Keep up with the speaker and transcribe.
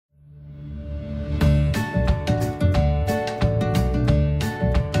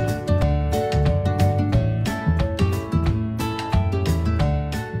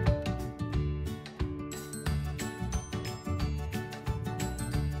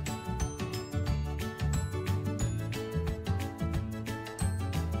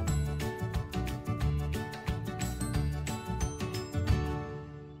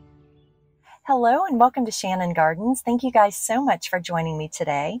Hello and welcome to Shannon Gardens. Thank you guys so much for joining me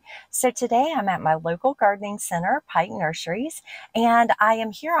today. So today I'm at my local gardening center, Pike Nurseries, and I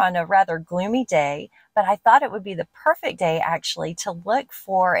am here on a rather gloomy day, but I thought it would be the perfect day actually to look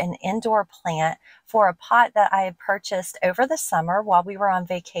for an indoor plant for a pot that I had purchased over the summer while we were on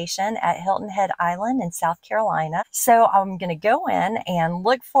vacation at Hilton Head Island in South Carolina. So I'm going to go in and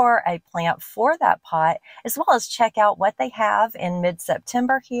look for a plant for that pot, as well as check out what they have in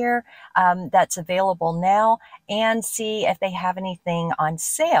mid-September here that's available now, and see if they have anything on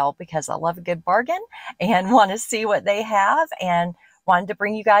sale, because I love a good bargain and want to see what they have and wanted to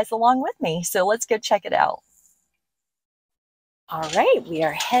bring you guys along with me. So let's go check it out. All right, we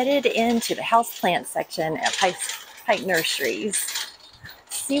are headed into the houseplant section at Pike Nurseries.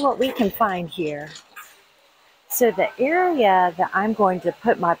 See what we can find here. So the area that I'm going to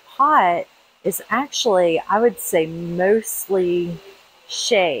put my pot is actually, I would say, mostly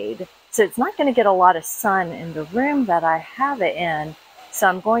shade. So it's not going to get a lot of sun in the room that I have it in. So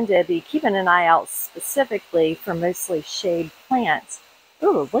I'm going to be keeping an eye out specifically for mostly shade plants.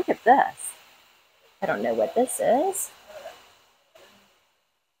 Ooh, look at this. I don't know what this is.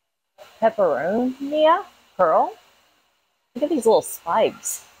 Pepperonia pearl. Look at these little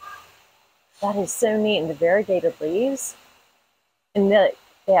spikes. That is so neat. And the variegated leaves. And they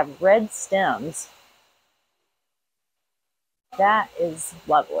have red stems. That is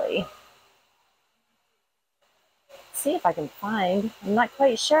lovely. See if I can find, I'm not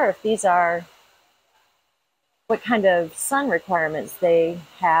quite sure if these are, what kind of sun requirements they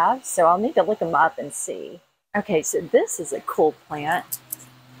have, so I'll need to look them up and see. Okay, so this is a cool plant.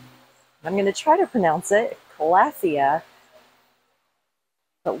 I'm going to try to pronounce it, Calathea.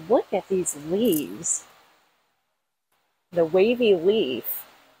 But look at these leaves. The wavy leaf.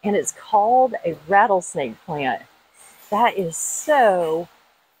 And it's called a rattlesnake plant. That is so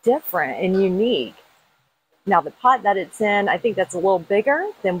different and unique. Now the pot that it's in, I think that's a little bigger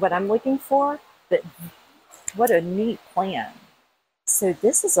than what I'm looking for, but what a neat plant. So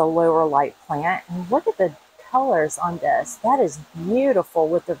this is a lower light plant, and look at the colors on this. That is beautiful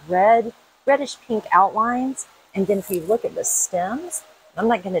with the reddish pink outlines. And then if you look at the stems, I'm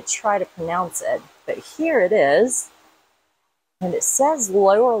not going to try to pronounce it, but here it is. And it says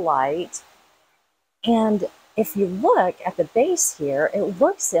lower light. And if you look at the base here, it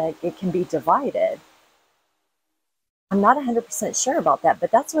looks like it can be divided. I'm not 100% sure about that,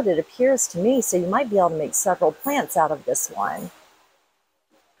 but that's what it appears to me. So you might be able to make several plants out of this one.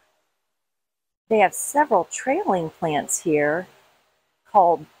 They have several trailing plants here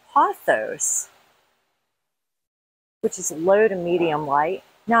called pothos, which is low to medium light.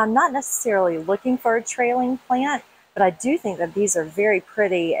 Now, I'm not necessarily looking for a trailing plant, but I do think that these are very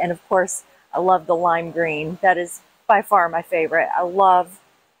pretty. And of course, I love the lime green. That is by far my favorite. I love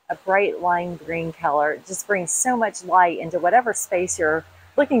a bright lime green color. It just brings so much light into whatever space you're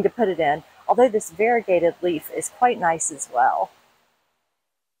looking to put it in, although this variegated leaf is quite nice as well.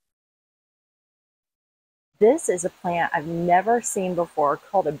 This is a plant I've never seen before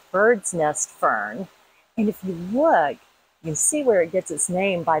called a bird's nest fern. And if you look, you can see where it gets its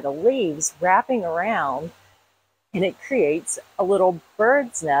name by the leaves wrapping around, and it creates a little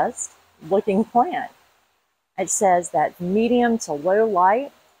bird's nest looking plant. It says that medium to low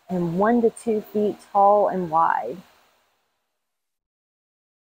light and 1 to 2 feet tall and wide.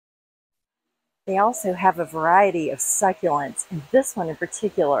 They also have a variety of succulents, and this one in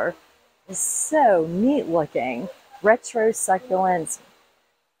particular is so neat looking. Retro succulents.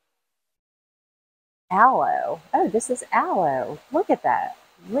 Aloe. Oh, this is aloe. Look at that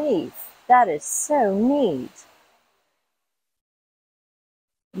leaf. That is so neat.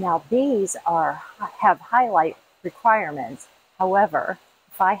 Now these have highlight requirements. However,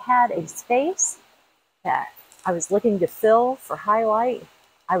 if I had a space that I was looking to fill for highlight,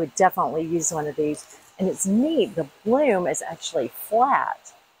 I would definitely use one of these. And it's neat, the bloom is actually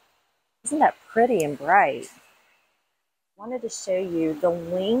flat. Isn't that pretty and bright? I wanted to show you the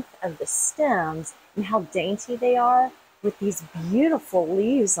length of the stems and how dainty they are with these beautiful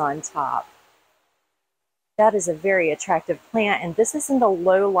leaves on top. That is a very attractive plant, and this is in the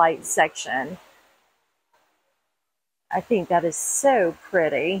low light section. I think that is so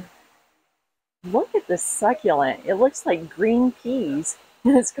pretty. Look at this succulent. It looks like green peas,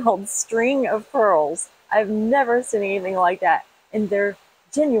 and it's called String of Pearls. I've never seen anything like that, and they're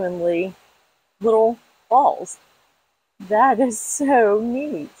genuinely little balls. That is so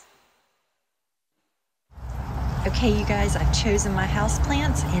neat. Okay, you guys, I've chosen my house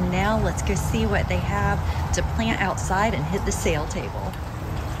plants, and now let's go see what they have to plant outside and hit the sale table.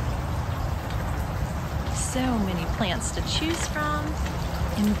 So many plants to choose from,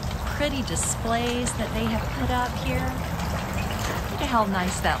 and pretty displays that they have put up here. Look at how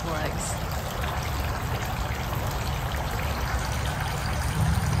nice that looks.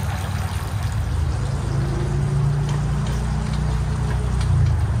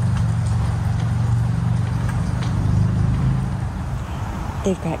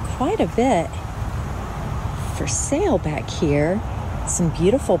 They've got quite a bit for sale back here. Some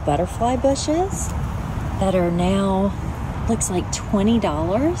beautiful butterfly bushes that are now, looks like $20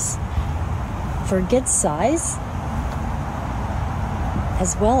 for a good size,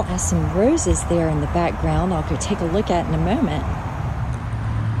 as well as some roses there in the background I'll go take a look at in a moment.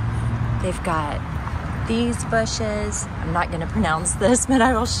 They've got these bushes. I'm not going to pronounce this, but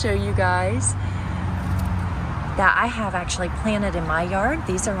I will show you guys, that I have actually planted in my yard.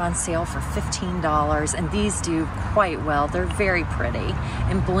 These are on sale for $15, and these do quite well. They're very pretty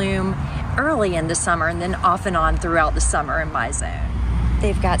and bloom early in the summer and then off and on throughout the summer in my zone.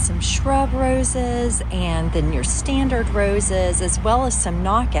 They've got some shrub roses and then your standard roses, as well as some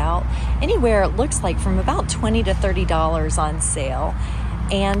knockout, anywhere it looks like from about $20 to $30 on sale.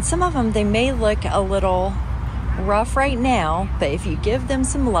 And some of them, they may look a little rough right now, but if you give them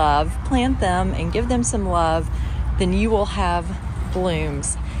some love, plant them and give them some love, then you will have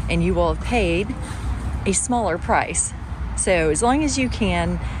blooms and you will have paid a smaller price. So as long as you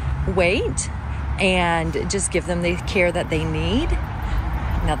can wait and just give them the care that they need.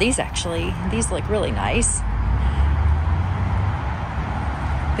 Now these look really nice,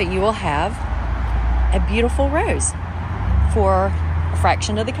 but you will have a beautiful rose for a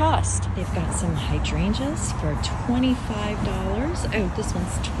fraction of the cost. They've got some hydrangeas for $25. Oh, this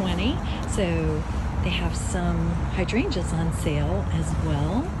one's $20. So they have some hydrangeas on sale as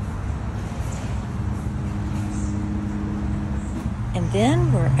well. And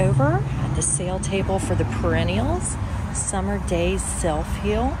then we're over at the sale table for the perennials. Summer Days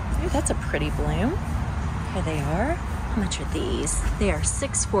Self-Heal. Oh, that's a pretty bloom. Here they are. How much are these? They are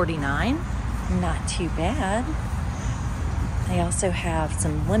 $6.49. Not too bad. They also have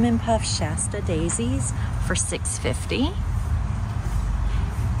some Lemon Puff Shasta Daisies for $6.50.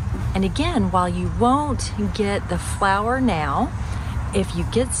 And again, while you won't get the flower now, if you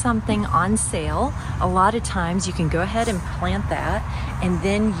get something on sale, a lot of times you can go ahead and plant that, and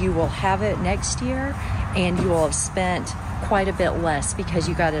then you will have it next year and you will have spent quite a bit less because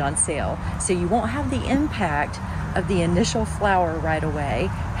you got it on sale. So you won't have the impact of the initial flower right away.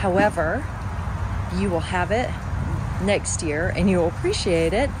 However, you will have it next year and you'll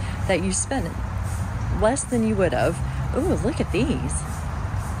appreciate it that you spent less than you would have. Ooh, look at these.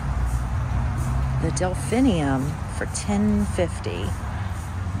 The Delphinium for $10.50.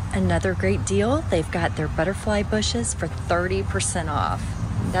 Another great deal, they've got their butterfly bushes for 30% off.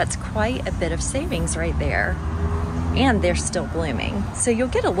 That's quite a bit of savings right there. And they're still blooming. So you'll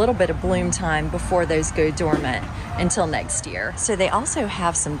get a little bit of bloom time before those go dormant until next year. So they also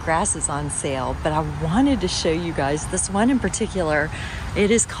have some grasses on sale, but I wanted to show you guys this one in particular. It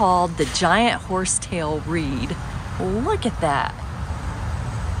is called the Giant Horsetail Reed. Look at that.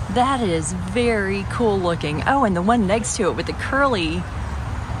 That is very cool looking. Oh, and the one next to it with the curly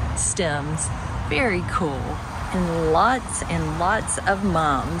stems, very cool. And lots of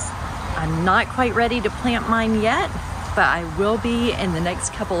mums. I'm not quite ready to plant mine yet, but I will be in the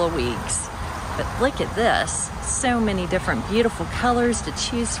next couple of weeks. But look at this, so many different beautiful colors to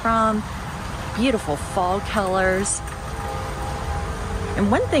choose from, beautiful fall colors. And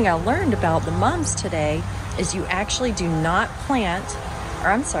one thing I learned about the mums today is you actually do not plant, or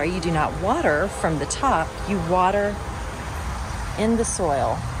I'm sorry, you do not water from the top, you water in the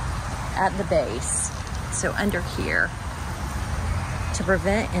soil at the base, so under here, to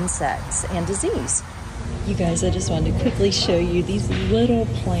prevent insects and disease. You guys, I just wanted to quickly show you these little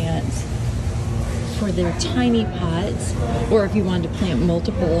plants for their tiny pots, or if you wanted to plant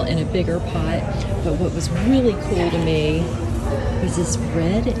multiple in a bigger pot. But what was really cool to me was this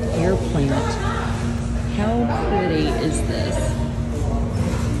red air plant. How pretty is this?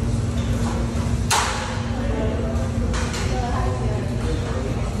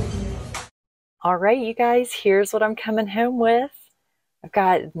 All right, you guys, here's what I'm coming home with. I've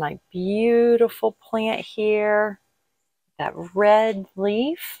got my beautiful plant here, that red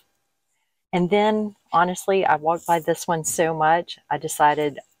leaf. And then, honestly, I walked by this one so much, I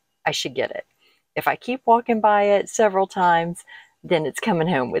decided I should get it. If I keep walking by it several times, then it's coming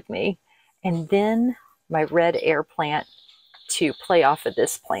home with me. And then my red air plant to play off of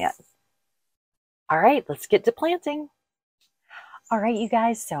this plant. All right, let's get to planting. All right, you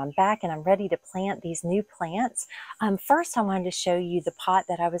guys, so I'm back and I'm ready to plant these new plants. First, I wanted to show you the pot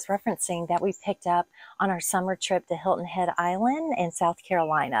that I was referencing that we picked up on our summer trip to Hilton Head Island in South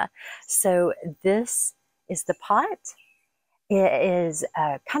Carolina. So this is the pot. It is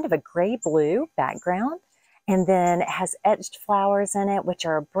kind of a gray-blue background, and then it has etched flowers in it, which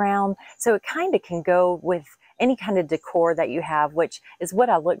are brown. So it kind of can go with any kind of decor that you have, which is what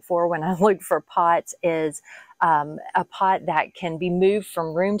I look for when I look for pots, is a pot that can be moved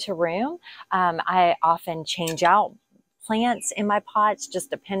from room to room. I often change out plants in my pots just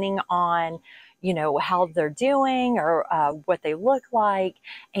depending on how they're doing or what they look like,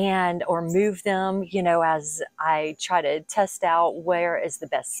 and or move them as I try to test out where is the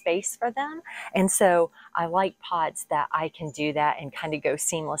best space for them. And so I like pots that I can do that and kind of go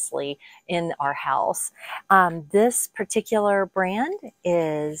seamlessly in our house. This particular brand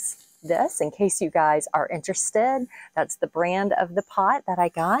is this, in case you guys are interested. That's the brand of the pot that I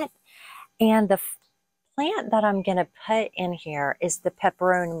got. And the plant that I'm going to put in here is the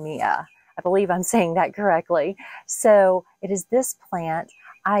peperomia. I believe I'm saying that correctly. So it is this plant.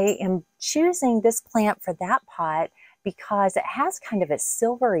 I am choosing this plant for that pot because it has kind of a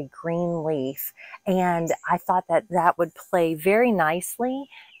silvery green leaf, and I thought that that would play very nicely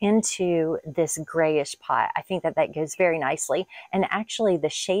into this grayish pot. I think that that goes very nicely, and actually the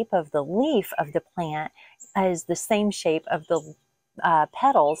shape of the leaf of the plant is the same shape of the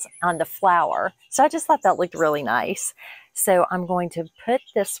petals on the flower. So I just thought that looked really nice. So I'm going to put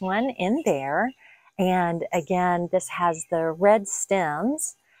this one in there. And again, this has the red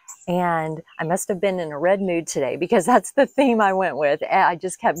stems. And I must have been in a red mood today because that's the theme I went with. I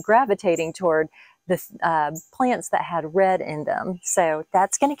just kept gravitating toward the plants that had red in them. So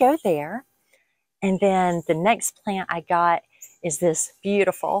that's going to go there. And then the next plant I got is this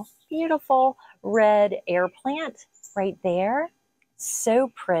beautiful, beautiful red air plant right there.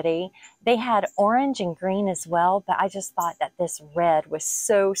 So pretty. They had orange and green as well, but I just thought that this red was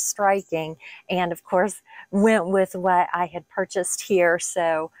so striking, and of course went with what I had purchased here.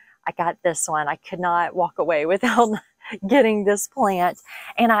 So I got this one. I could not walk away without getting this plant.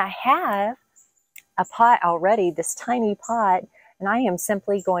 And I have a pot already, this tiny pot, and I am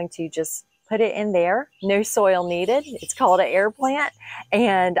simply going to just put it in there. No soil needed. It's called an air plant,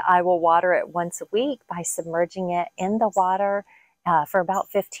 and I will water it once a week by submerging it in the water for about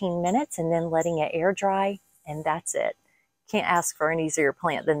 15 minutes and then letting it air dry, and that's it. Can't ask for an easier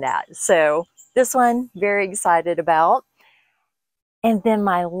plant than that. So this one, very excited about. And then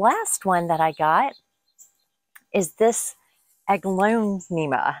my last one that I got is this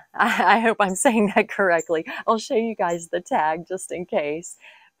aglaonema. I hope I'm saying that correctly. I'll show you guys the tag just in case.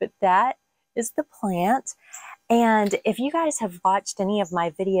 But that is the plant. And if you guys have watched any of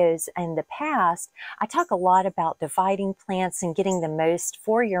my videos in the past, I talk a lot about dividing plants and getting the most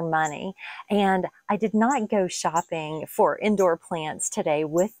for your money. And I did not go shopping for indoor plants today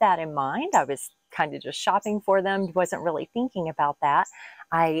with that in mind. I was kind of just shopping for them, wasn't really thinking about that.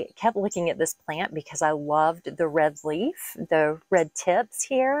 I kept looking at this plant because I loved the red leaf, the red tips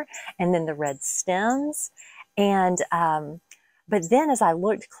here, and then the red stems. And but then as I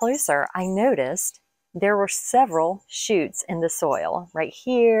looked closer, I noticed there were several shoots in the soil right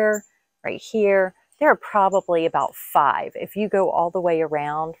here, right here. There are probably about 5 if you go all the way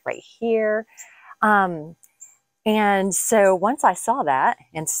around right here. And so once I saw that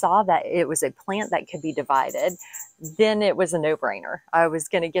and saw that it was a plant that could be divided, then it was a no-brainer. I was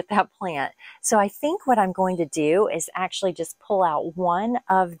going to get that plant. So I think what I'm going to do is actually just pull out one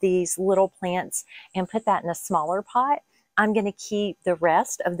of these little plants and put that in a smaller pot. I'm going to keep the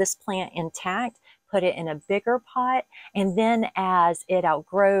rest of this plant intact, put it in a bigger pot, and then as it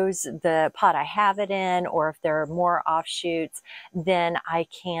outgrows the pot I have it in, or if there are more offshoots, then I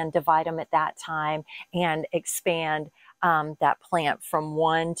can divide them at that time and expand that plant from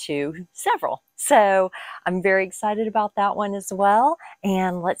 1 to several. So I'm very excited about that one as well.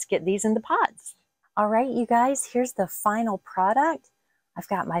 And let's get these in the pots. All right, you guys, here's the final product. I've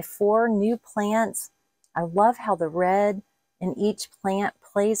got my 4 new plants. I love how the red in each plant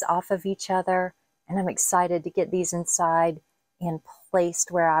plays off of each other. And I'm excited to get these inside and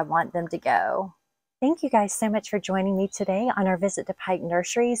placed where I want them to go. Thank you guys so much for joining me today on our visit to Pike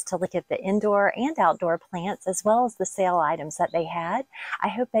Nurseries to look at the indoor and outdoor plants as well as the sale items that they had. I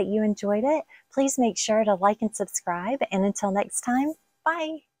hope that you enjoyed it. Please make sure to like and subscribe. And until next time,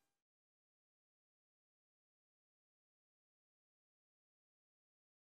 bye.